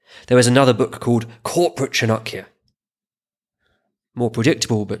 There was another book called Corporate Chanakya. More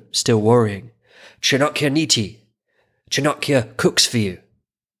predictable, but still worrying. Chanakya Niti. Chanakya cooks for you.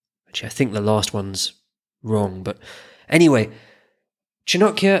 Actually, I think the last one's wrong, but anyway,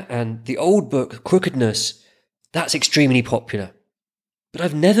 Chanakya and the old book, Crookedness, That's extremely popular. But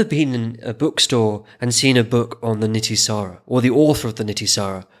I've never been in a bookstore and seen a book on the Nitisara, or the author of the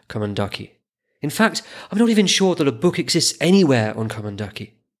Nitisara, Kamandaki. In fact, I'm not even sure that a book exists anywhere on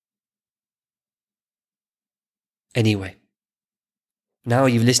Kamandaki. Anyway, now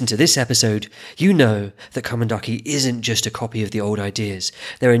you've listened to this episode, you know that Kamandaki isn't just a copy of the old ideas.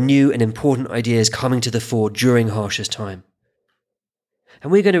 There are new and important ideas coming to the fore during Harsha's time.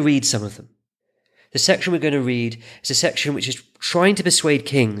 And we're going to read some of them. The section we're going to read is a section which is trying to persuade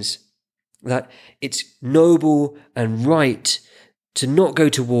kings that it's noble and right to not go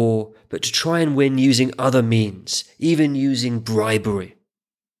to war, but to try and win using other means, even using bribery.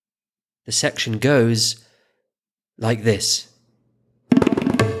 The section goes like this.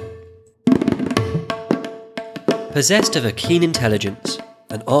 Possessed of a keen intelligence,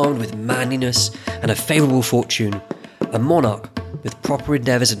 and armed with manliness and a favourable fortune, a monarch with proper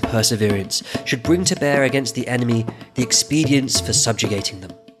endeavours and perseverance should bring to bear against the enemy the expedients for subjugating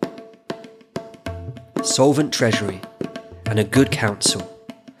them. Solvent treasury and a good counsel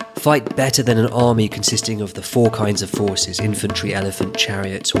fight better than an army consisting of the 4 kinds of forces: infantry, elephant,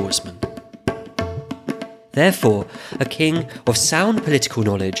 chariots, horsemen. Therefore, a king of sound political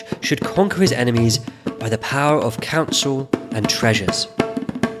knowledge should conquer his enemies by the power of counsel and treasures,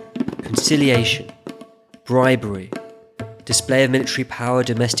 conciliation, bribery, display of military power,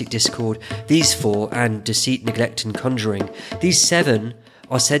 domestic discord, these 4, and deceit, neglect, and conjuring, these 7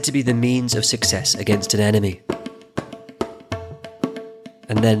 are said to be the means of success against an enemy.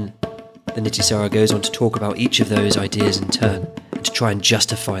 And then the Nitisara goes on to talk about each of those ideas in turn, and to try and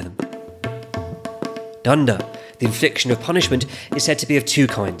justify them. Danda, the infliction of punishment, is said to be of 2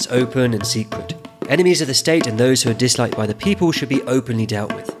 kinds, open and secret. Enemies of the state and those who are disliked by the people should be openly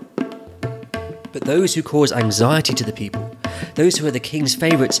dealt with. But those who cause anxiety to the people, those who are the king's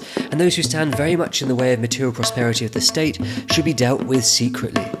favourites, and those who stand very much in the way of material prosperity of the state should be dealt with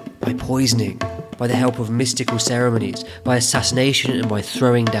secretly, by poisoning, by the help of mystical ceremonies, by assassination, and by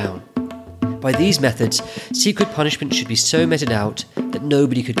throwing down. By these methods, secret punishment should be so meted out that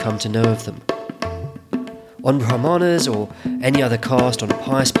nobody could come to know of them. On Brahmanas or any other caste, on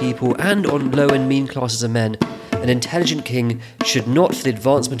pious people, and on low and mean classes of men, an intelligent king should not, for the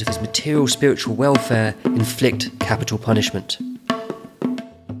advancement of his material spiritual welfare, inflict capital punishment.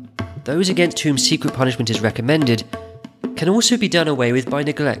 Those against whom secret punishment is recommended can also be done away with by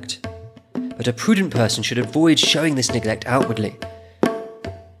neglect, but a prudent person should avoid showing this neglect outwardly.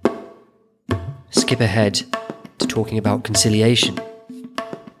 Skip ahead to talking about conciliation.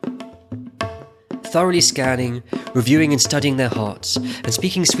 Thoroughly scanning, reviewing and studying their hearts, and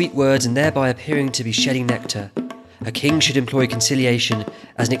speaking sweet words and thereby appearing to be shedding nectar, a king should employ conciliation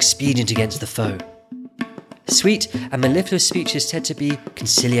as an expedient against the foe. Sweet and mellifluous speech is said to be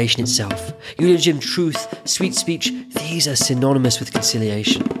conciliation itself. Eulogium, truth, sweet speech, these are synonymous with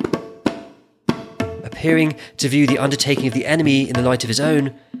conciliation. Appearing to view the undertaking of the enemy in the light of his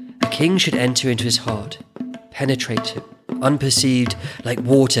own, a king should enter into his heart, penetrate him, unperceived, like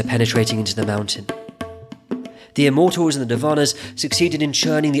water penetrating into the mountain. The immortals and the Devanas succeeded in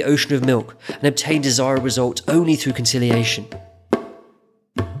churning the ocean of milk and obtained desired results only through conciliation.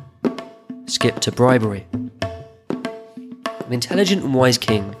 Skip to bribery. An intelligent and wise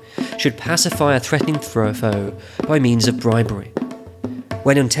king should pacify a threatening foe by means of bribery.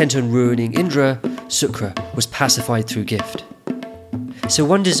 When intent on ruining Indra, Sukra was pacified through gift. So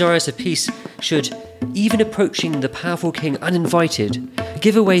one desirous of peace should, even approaching the powerful king uninvited,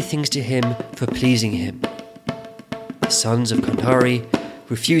 give away things to him for pleasing him. The sons of Kandhari,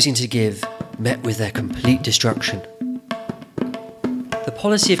 refusing to give, met with their complete destruction. The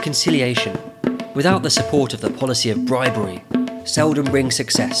policy of conciliation, without the support of the policy of bribery, seldom brings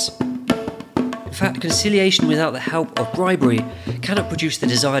success. In fact, conciliation without the help of bribery cannot produce the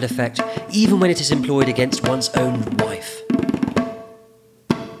desired effect, even when it is employed against one's own wife.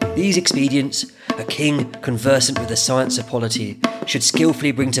 These expedients, a king conversant with the science of polity should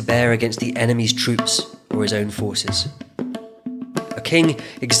skillfully bring to bear against the enemy's troops or his own forces. A king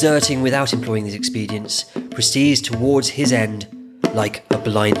exerting without employing these expedients proceeds towards his end like a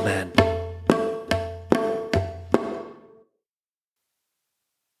blind man.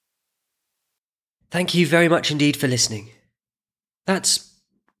 Thank you very much indeed for listening. That's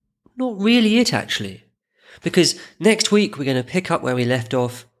not really it, actually, because next week we're going to pick up where we left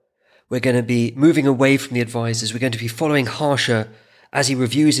off. We're going to be moving away from the advisors. We're going to be following Harsha as he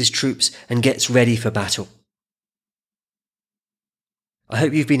reviews his troops and gets ready for battle. I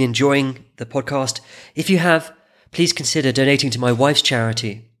hope you've been enjoying the podcast. If you have, please consider donating to my wife's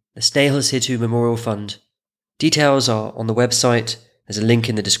charity, the Snail Situ Memorial Fund. Details are on the website. There's a link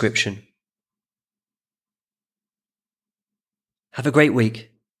in the description. Have a great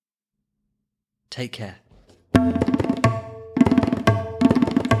week. Take care.